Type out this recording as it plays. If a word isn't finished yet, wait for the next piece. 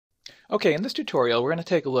Okay, in this tutorial, we're going to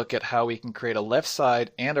take a look at how we can create a left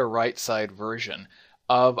side and a right side version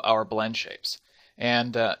of our blend shapes.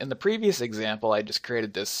 And in the previous example, I just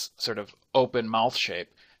created this sort of open mouth shape.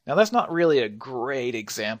 Now, that's not really a great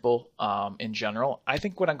example in general. I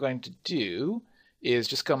think what I'm going to do is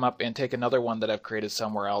just come up and take another one that I've created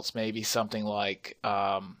somewhere else, maybe something like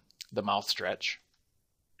the mouth stretch,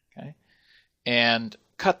 okay, and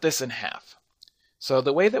cut this in half. So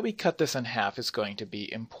the way that we cut this in half is going to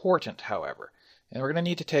be important, however. And we're going to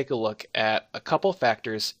need to take a look at a couple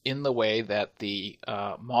factors in the way that the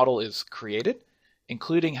model is created,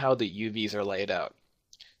 including how the UVs are laid out.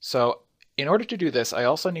 So in order to do this, I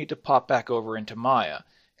also need to pop back over into Maya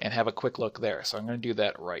and have a quick look there. So I'm going to do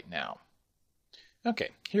that right now. Okay,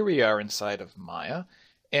 here we are inside of Maya.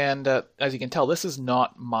 And as you can tell, this is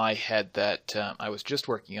not my head that I was just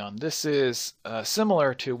working on. This is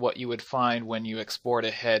similar to what you would find when you export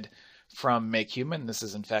a head from Make Human. This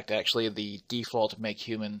is in fact actually the default Make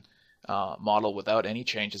Human model without any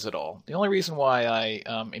changes at all. The only reason why I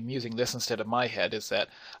am using this instead of my head is that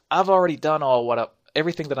I've already done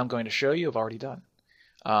everything that I'm going to show you. I've already done.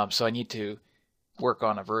 So I need to work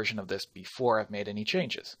on a version of this before I've made any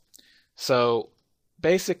changes. So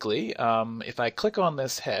basically, if I click on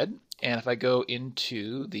this head and if I go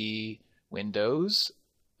into the Windows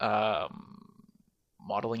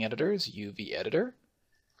modeling editors, UV editor.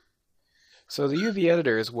 So the UV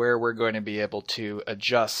editor is where we're going to be able to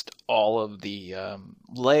adjust all of the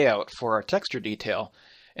layout for our texture detail.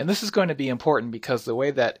 And this is going to be important because the way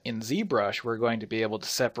that in Zbrush we're going to be able to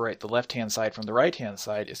separate the left-hand side from the right-hand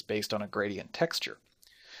side is based on a gradient texture.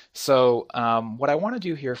 So what I want to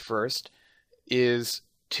do here first is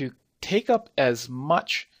to take up as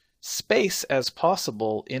much space as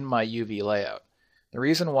possible in my UV layout. The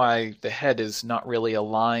reason why the head is not really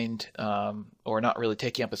aligned or not really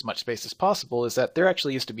taking up as much space as possible is that there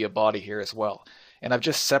actually used to be a body here as well. And I've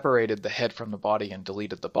just separated the head from the body and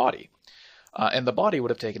deleted the body. And the body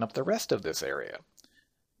would have taken up the rest of this area.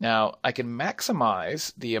 Now, I can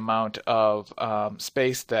maximize the amount of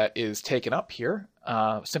space that is taken up here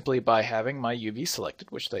simply by having my UV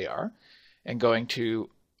selected, which they are, and going to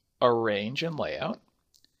Arrange and Layout,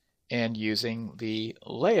 and using the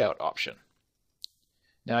Layout option.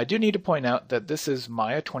 Now I do need to point out that this is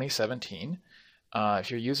Maya 2017. If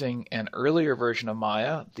you're using an earlier version of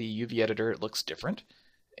Maya, the UV editor looks different,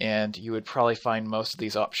 and you would probably find most of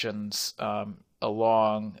these options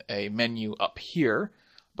along a menu up here,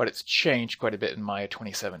 but it's changed quite a bit in Maya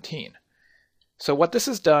 2017. So what this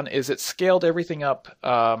has done is it's scaled everything up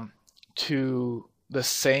to the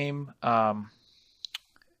same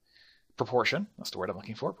proportion. That's the word I'm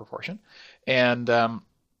looking for, proportion. And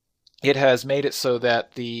it has made it so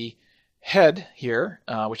that the head here,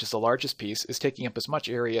 which is the largest piece, is taking up as much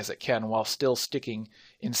area as it can while still sticking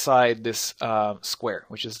inside this square,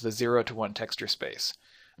 which is the 0 to 1 texture space.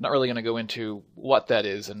 I'm not really going to go into what that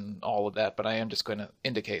is and all of that, but I am just going to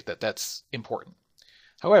indicate that that's important.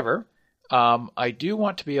 However, I do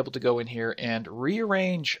want to be able to go in here and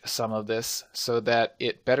rearrange some of this so that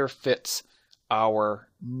it better fits our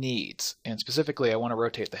needs. And specifically, I want to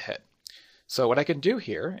rotate the head. So what I can do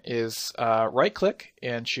here is right click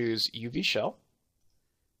and choose UV shell.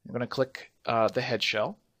 I'm going to click the head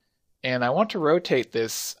shell. And I want to rotate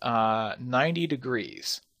this 90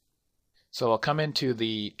 degrees. So I'll come into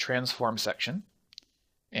the transform section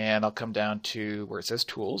and I'll come down to where it says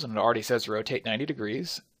tools, and it already says rotate 90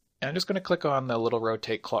 degrees. And I'm just going to click on the little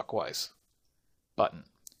rotate clockwise button,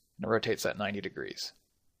 and it rotates that 90 degrees.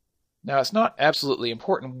 Now it's not absolutely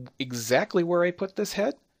important exactly where I put this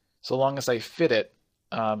head, so long as I fit it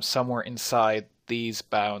somewhere inside these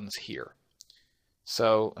bounds here.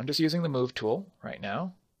 So I'm just using the move tool right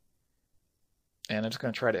now, and I'm just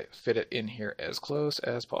going to try to fit it in here as close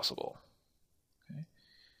as possible. Okay.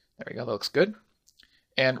 There we go, that looks good.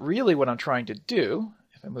 And really what I'm trying to do,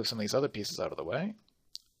 if I move some of these other pieces out of the way,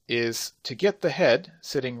 is to get the head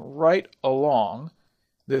sitting right along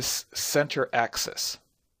this center axis,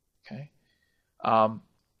 okay?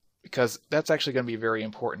 Because that's actually going to be very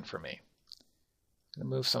important for me. I'm going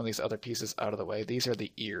to move some of these other pieces out of the way. These are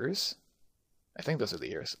the ears. I think those are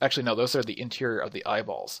the ears. Actually, no, those are the interior of the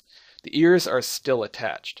eyeballs. The ears are still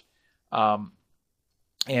attached.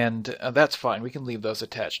 And that's fine. We can leave those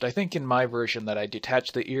attached. I think in my version that I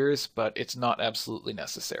detach the ears, but it's not absolutely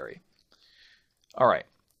necessary. All right.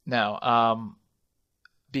 Now,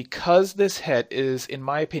 because this head is, in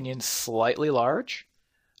my opinion, slightly large,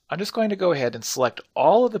 I'm just going to go ahead and select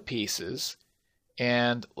all of the pieces,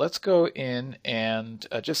 and let's go in and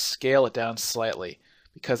just scale it down slightly,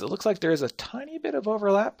 because it looks like there's a tiny bit of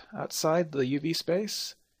overlap outside the UV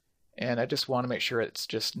space. and I just want to make sure it's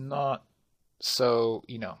just not so,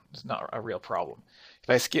 it's not a real problem.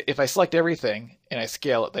 If I select everything and I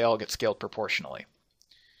scale it, they all get scaled proportionally.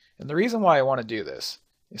 And the reason why I want to do this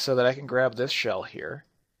is so that I can grab this shell here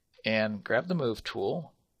and grab the move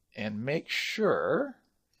tool and make sure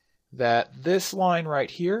that this line right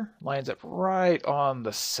here lines up right on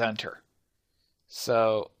the center.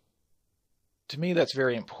 So to me, that's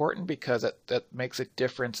very important because that makes a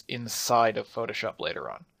difference inside of Photoshop later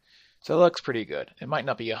on. So it looks pretty good. It might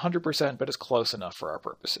not be 100%, but it's close enough for our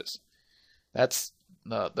purposes. That's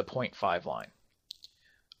the 0.5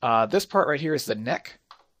 line. This part right here is the neck,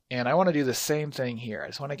 and I want to do the same thing here. I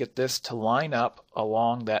just want to get this to line up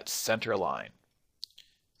along that center line.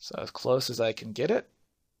 So as close as I can get it.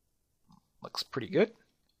 Looks pretty good.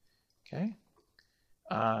 Okay.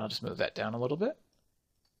 I'll just move that down a little bit.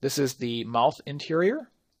 This is the mouth interior.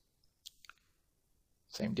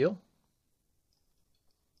 Same deal.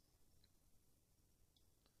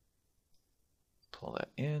 Pull that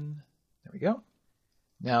in. There we go.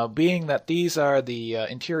 Now, being that these are the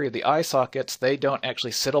interior of the eye sockets, they don't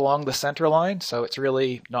actually sit along the center line, so it's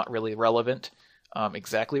really not really relevant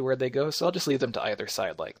exactly where they go, so I'll just leave them to either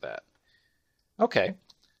side like that. Okay,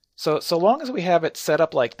 so long as we have it set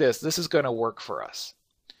up like this, this is going to work for us.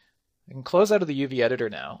 I can close out of the UV editor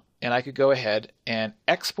now, and I could go ahead and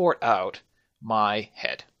export out my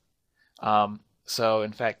head. So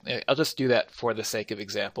in fact, I'll just do that for the sake of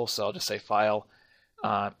example, so I'll just say File,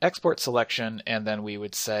 Export Selection, and then we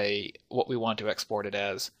would say what we want to export it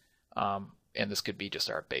as, and this could be just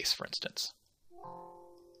our base, for instance.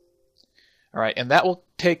 All right, and that will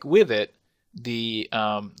take with it the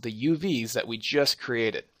UVs that we just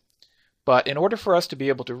created. But in order for us to be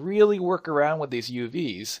able to really work around with these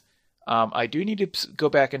UVs, I do need to go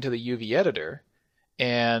back into the UV editor,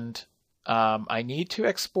 and I need to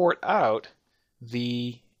export out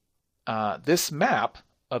this map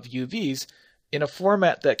of UVs in a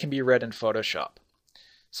format that can be read in Photoshop.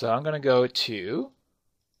 So I'm going to go to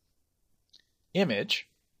Image,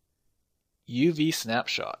 UV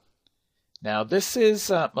Snapshot. Now this is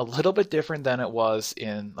a little bit different than it was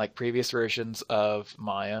in like previous versions of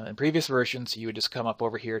Maya. In previous versions, you would just come up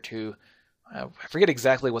over here to, I forget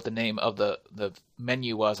exactly what the name of the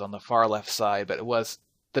menu was on the far left side, but it was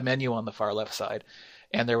the menu on the far left side,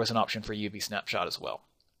 and there was an option for UV Snapshot as well.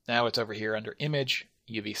 Now it's over here under Image,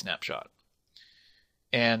 UV Snapshot.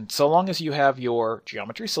 And so long as you have your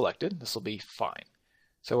geometry selected, this will be fine.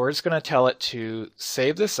 So we're just going to tell it to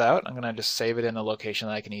save this out. I'm going to just save it in a location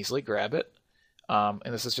that I can easily grab it. And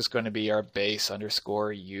this is just going to be our base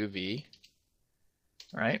underscore UV.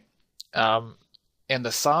 Right? And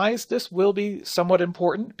the size, this will be somewhat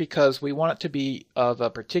important because we want it to be of a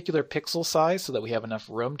particular pixel size so that we have enough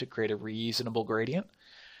room to create a reasonable gradient.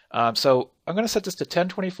 So I'm going to set this to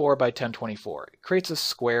 1024 by 1024. It creates a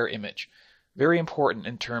square image. Very important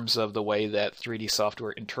in terms of the way that 3D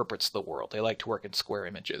software interprets the world. They like to work in square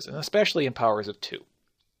images, and especially in powers of 2.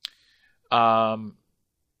 I'm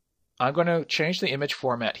going to change the image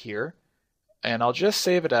format here, and I'll just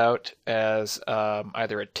save it out as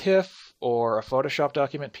either a TIFF or a Photoshop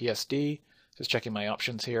document, PSD. Just checking my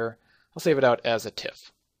options here. I'll save it out as a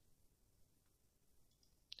TIFF.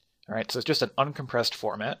 All right, so it's just an uncompressed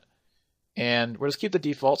format. And we'll just keep the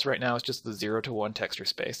defaults right now. It's just the 0 to 1 texture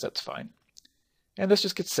space. That's fine. And this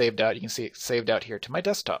just gets saved out. You can see it saved out here to my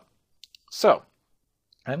desktop. So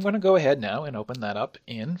I'm going to go ahead now and open that up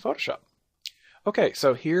in Photoshop. Okay,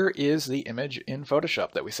 so here is the image in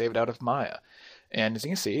Photoshop that we saved out of Maya. And as you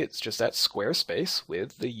can see, it's just that square space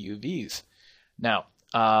with the UVs. Now,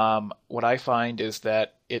 what I find is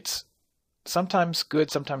that it's sometimes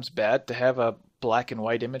good, sometimes bad to have a black and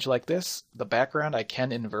white image like this. The background I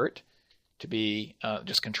can invert to be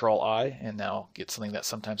just Control-I, and now get something that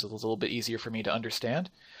sometimes is a little bit easier for me to understand.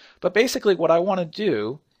 But basically what I want to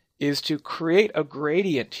do is to create a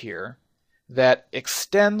gradient here that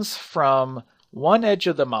extends from one edge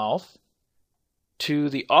of the mouth to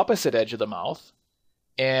the opposite edge of the mouth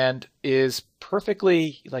and is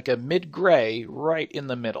perfectly like a mid-gray right in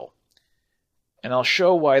the middle. And I'll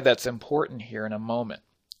show why that's important here in a moment.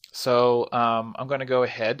 So I'm going to go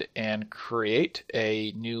ahead and create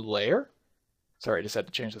a new layer. Sorry, I just had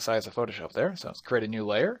to change the size of Photoshop there. So let's create a new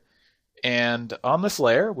layer. And on this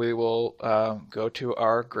layer, we will go to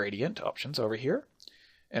our gradient options over here.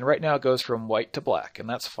 And right now it goes from white to black, and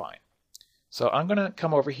that's fine. So I'm going to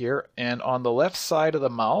come over here, and on the left side of the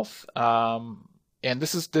mouth, and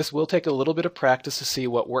this will take a little bit of practice to see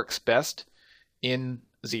what works best in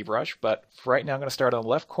ZBrush, but for right now I'm going to start on the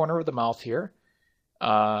left corner of the mouth here.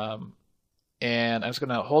 And I'm just going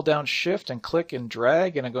to hold down Shift and click and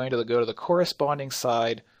drag, and I'm going to go to the corresponding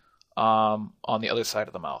side on the other side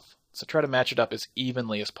of the mouth. So try to match it up as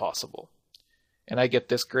evenly as possible. And I get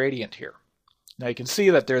this gradient here. Now you can see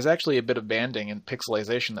that there's actually a bit of banding and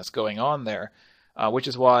pixelization that's going on there, which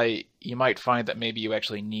is why you might find that maybe you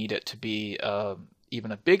actually need it to be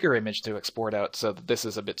even a bigger image to export out so that this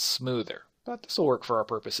is a bit smoother. But this will work for our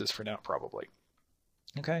purposes for now, probably.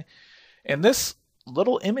 Okay, and this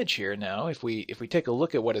little image here now, if we take a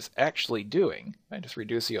look at what it's actually doing, I just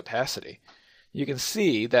reduce the opacity, you can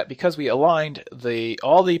see that because we aligned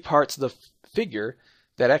all the parts of the figure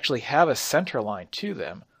that actually have a center line to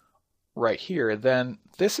them right here, then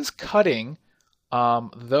this is cutting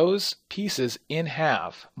those pieces in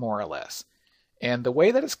half, more or less. And the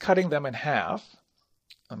way that it's cutting them in half,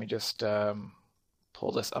 let me just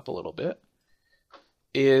pull this up a little bit,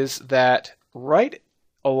 is that right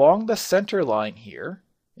along the center line here,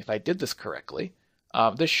 if I did this correctly,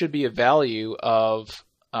 this should be a value of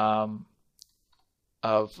 50%.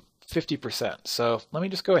 So let me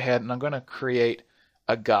just go ahead and I'm going to create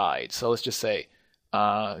a guide. So let's just say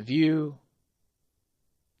view,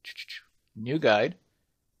 new guide.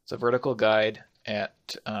 It's a vertical guide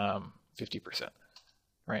at 50%,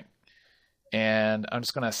 right? And I'm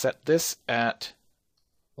just going to set this at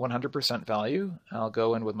 100% value. I'll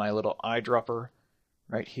go in with my little eyedropper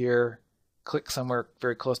right here, click somewhere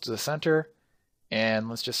very close to the center, and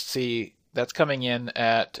let's just see that's coming in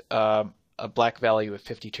at a black value of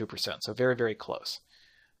 52%, so very, very close.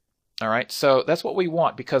 All right, so that's what we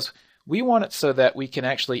want, because we want it so that we can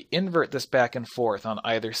actually invert this back and forth on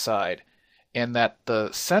either side, and that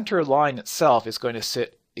the center line itself is going to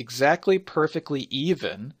sit exactly perfectly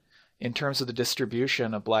even in terms of the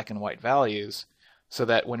distribution of black and white values, so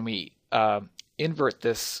that when we invert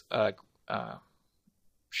this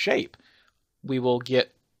shape, we will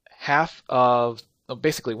get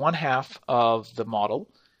basically one half of the model,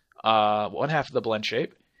 one half of the blend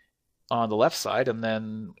shape on the left side, and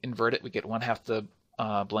then invert it, we get one half the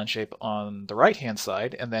blend shape on the right hand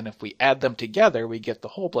side, and then if we add them together, we get the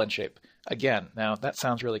whole blend shape again. Now that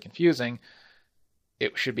sounds really confusing.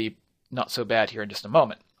 It should be not so bad here in just a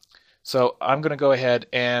moment. So I'm going to go ahead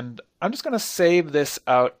and I'm just going to save this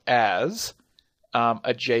out as a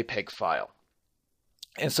JPEG file.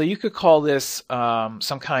 And so you could call this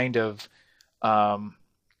some kind of, I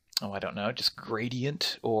don't know, just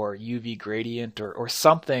gradient or UV gradient or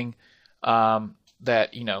something that,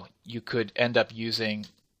 you could end up using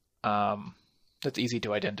that's easy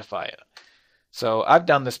to identify it. So I've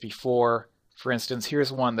done this before. For instance,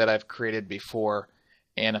 here's one that I've created before.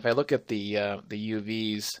 And if I look at the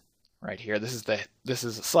UVs right here, this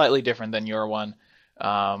is slightly different than your one.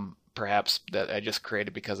 Perhaps that I just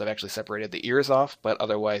created because I've actually separated the ears off, but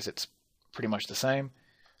otherwise it's pretty much the same.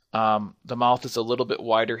 The mouth is a little bit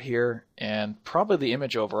wider here, and probably the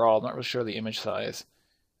image overall, I'm not really sure the image size.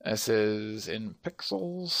 This is in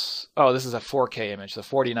pixels. Oh, this is a 4K image, so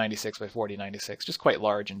 4096 by 4096, just quite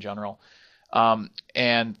large in general.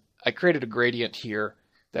 And I created a gradient here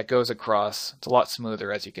that goes across. It's a lot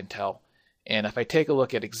smoother, as you can tell. And if I take a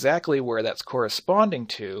look at exactly where that's corresponding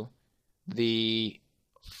to, the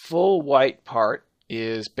full white part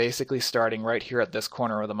is basically starting right here at this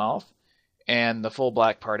corner of the mouth, and the full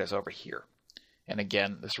black part is over here. And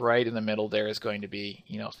again, this right in the middle there is going to be,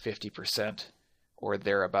 50% or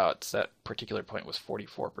thereabouts. That particular point was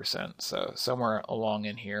 44%. So somewhere along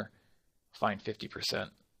in here, find 50%.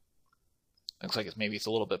 Looks like maybe it's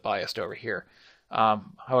a little bit biased over here.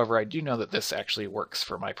 However, I do know that this actually works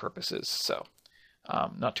for my purposes, so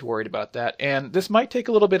not too worried about that. And this might take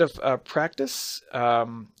a little bit of practice,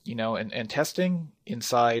 and testing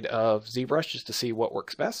inside of Zbrush just to see what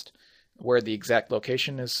works best, where the exact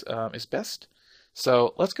location is best.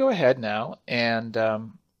 So let's go ahead now, and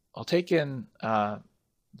I'll take in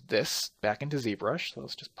this back into Zbrush. So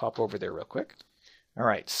let's just pop over there real quick. All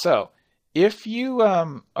right, so if you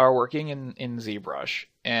are working in Zbrush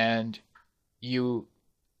and you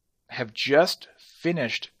have just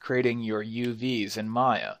finished creating your UVs in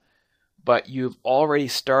Maya, but you've already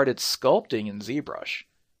started sculpting in Zbrush,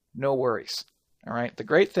 no worries. All right. The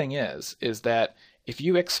great thing is that if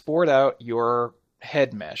you export out your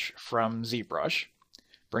head mesh from Zbrush,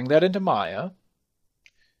 bring that into Maya,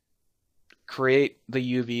 create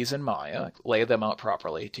the UVs in Maya, lay them out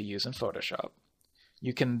properly to use in Photoshop,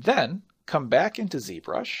 you can then come back into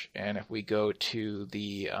Zbrush, and if we go to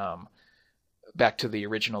the back to the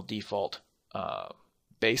original default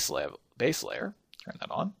base layer, turn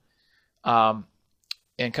that on,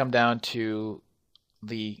 and come down to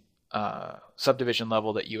the subdivision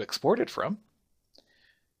level that you exported from.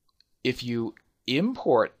 If you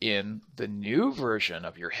import in the new version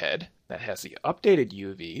of your head that has the updated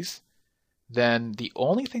UVs, then the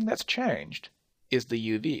only thing that's changed is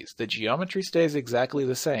the UVs. The geometry stays exactly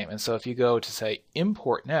the same. And so if you go to say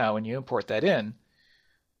import now and you import that in,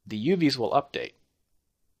 the UVs will update.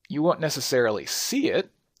 You won't necessarily see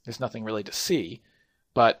it. There's nothing really to see,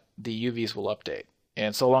 but the UVs will update.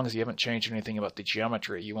 And so long as you haven't changed anything about the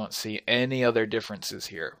geometry, you won't see any other differences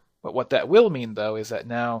here. But what that will mean, though, is that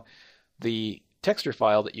now the texture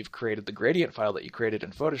file that you've created, the gradient file that you created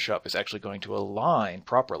in Photoshop, is actually going to align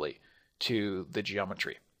properly to the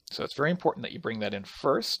geometry. So it's very important that you bring that in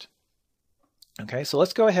first. Okay, so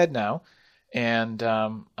let's go ahead now, and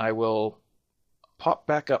I will pop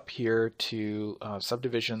back up here to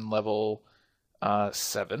subdivision level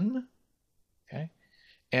 7. Okay,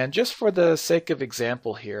 and just for the sake of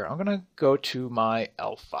example here, I'm going to go to my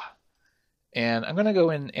alpha, and I'm going to go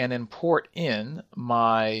in and import in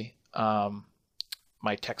my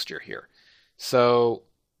my texture here. So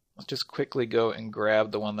let's just quickly go and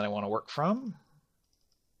grab the one that I want to work from.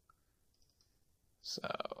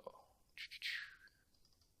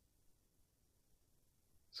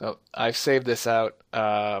 So I've saved this out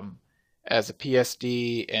as a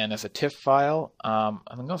PSD and as a TIFF file. I'm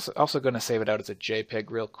also going to save it out as a JPEG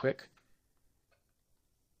real quick,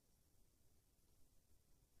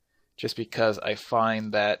 just because I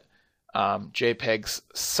find that JPEGs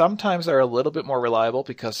sometimes are a little bit more reliable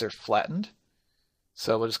because they're flattened.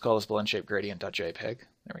 So we'll just call this blend shape gradient.jpg.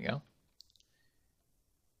 There we go.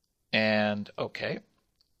 And okay,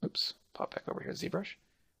 oops, pop back over here, Zbrush.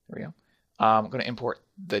 There we go. I'm going to import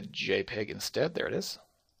the JPEG instead. There it is.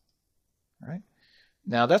 All right.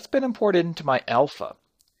 Now that's been imported into my alpha.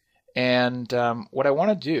 And what I want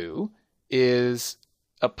to do is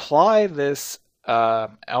apply this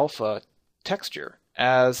alpha texture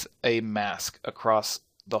as a mask across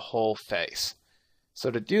the whole face. So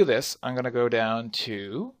to do this, I'm going to go down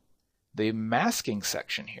to the masking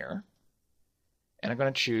section here, and I'm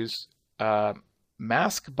going to choose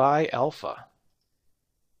Mask by Alpha,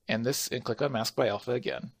 and click on Mask by Alpha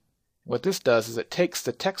again. What this does is it takes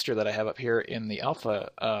the texture that I have up here in the alpha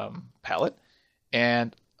palette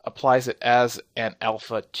and applies it as an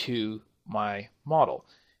alpha to my model.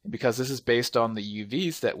 And because this is based on the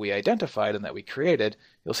UVs that we identified and that we created,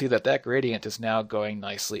 you'll see that that gradient is now going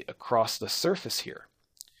nicely across the surface here.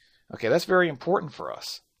 Okay, that's very important for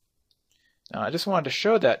us. Now, I just wanted to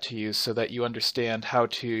show that to you so that you understand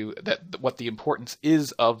what the importance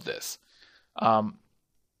is of this.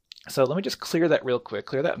 So let me just clear that real quick,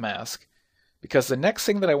 clear that mask, because the next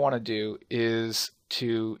thing that I want to do is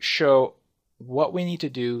to show what we need to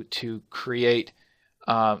do to create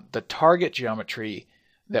the target geometry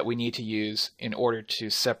that we need to use in order to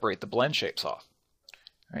separate the blend shapes off.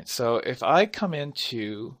 All right, so if I come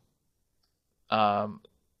into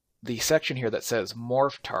the section here that says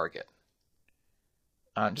Morph Target,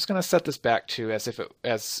 I'm just going to set this back to as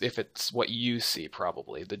if it's what you see,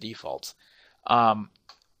 probably the defaults.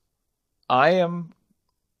 I am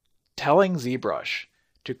telling ZBrush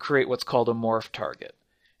to create what's called a morph target.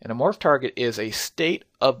 And a morph target is a state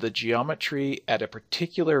of the geometry at a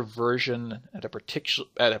particular version, at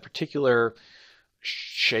a particular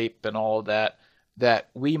shape and all of that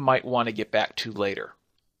we might want to get back to later.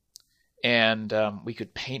 And we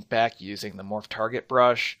could paint back using the morph target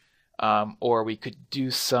brush, or we could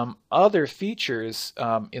do some other features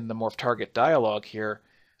in the morph target dialog here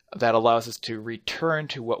that allows us to return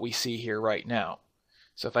to what we see here right now.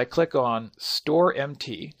 So if I click on Store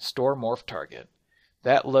MT, Store Morph Target,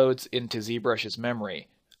 that loads into ZBrush's memory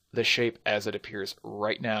the shape as it appears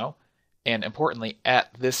right now, and importantly,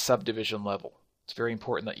 at this subdivision level. It's very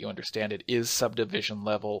important that you understand it is subdivision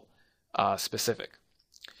level specific.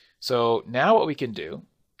 So now what we can do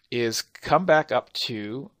is come back up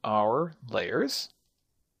to our layers,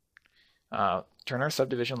 turn our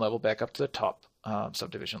subdivision level back up to the top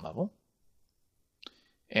subdivision level,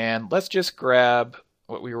 and let's just grab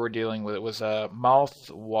what we were dealing with. It was a mouth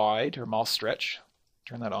wide or mouth stretch.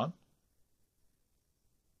 Turn that on.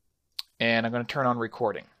 And I'm going to turn on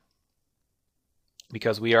recording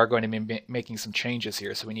because we are going to be making some changes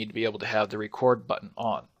here, so we need to be able to have the record button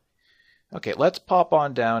on. Okay, let's pop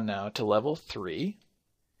on down now to level 3,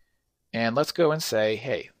 and let's go and say,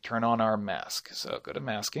 hey, turn on our mask. So go to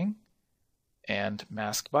masking and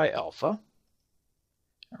mask by alpha.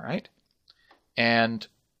 All right, and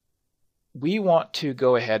we want to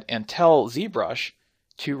go ahead and tell ZBrush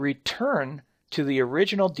to return to the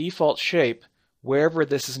original default shape wherever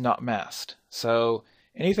this is not masked. So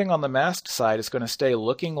anything on the masked side is going to stay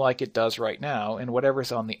looking like it does right now, and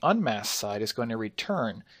whatever's on the unmasked side is going to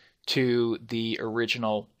return to the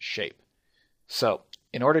original shape. So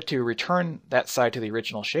in order to return that side to the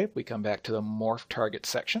original shape, we come back to the Morph Target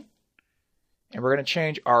section, And we're going to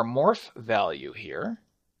change our morph value here.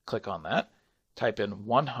 Click on that. Type in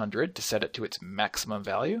 100 to set it to its maximum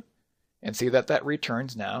value. And see that that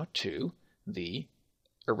returns now to the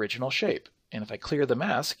original shape. And if I clear the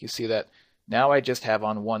mask, you see that now I just have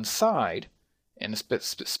on one side, and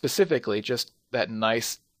specifically just that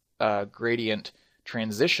nice gradient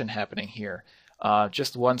transition happening here,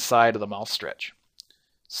 just one side of the mouth stretch.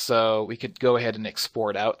 So we could go ahead and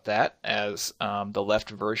export out that as the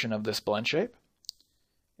left version of this blend shape.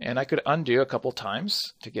 And I could undo a couple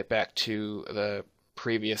times to get back to the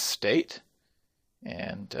previous state.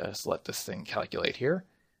 And just let this thing calculate here.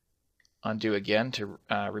 Undo again to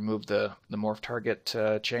remove the morph target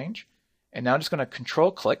change. And now I'm just going to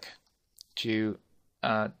control click to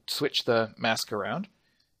switch the mask around.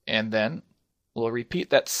 And then we'll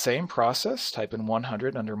repeat that same process. Type in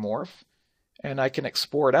 100 under morph. And I can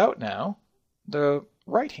export out now the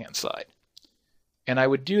right-hand side. And I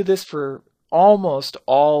would do this for almost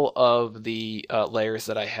all of the layers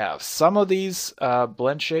that I have. Some of these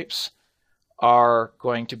blend shapes are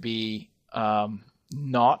going to be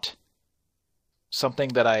not something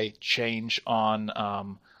that I change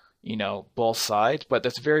on both sides, but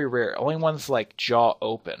that's very rare. Only ones like jaw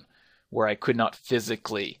open, where I could not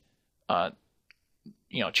physically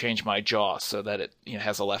change my jaw so that it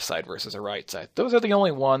has a left side versus a right side. Those are the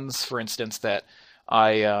only ones, for instance, that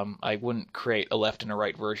I wouldn't create a left and a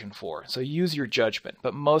right version for. So use your judgment,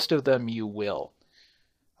 but most of them you will.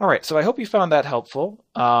 All right, so I hope you found that helpful.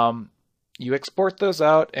 You export those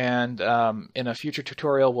out, and in a future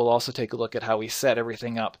tutorial, we'll also take a look at how we set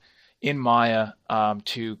everything up in Maya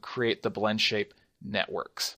to create the blend shape networks.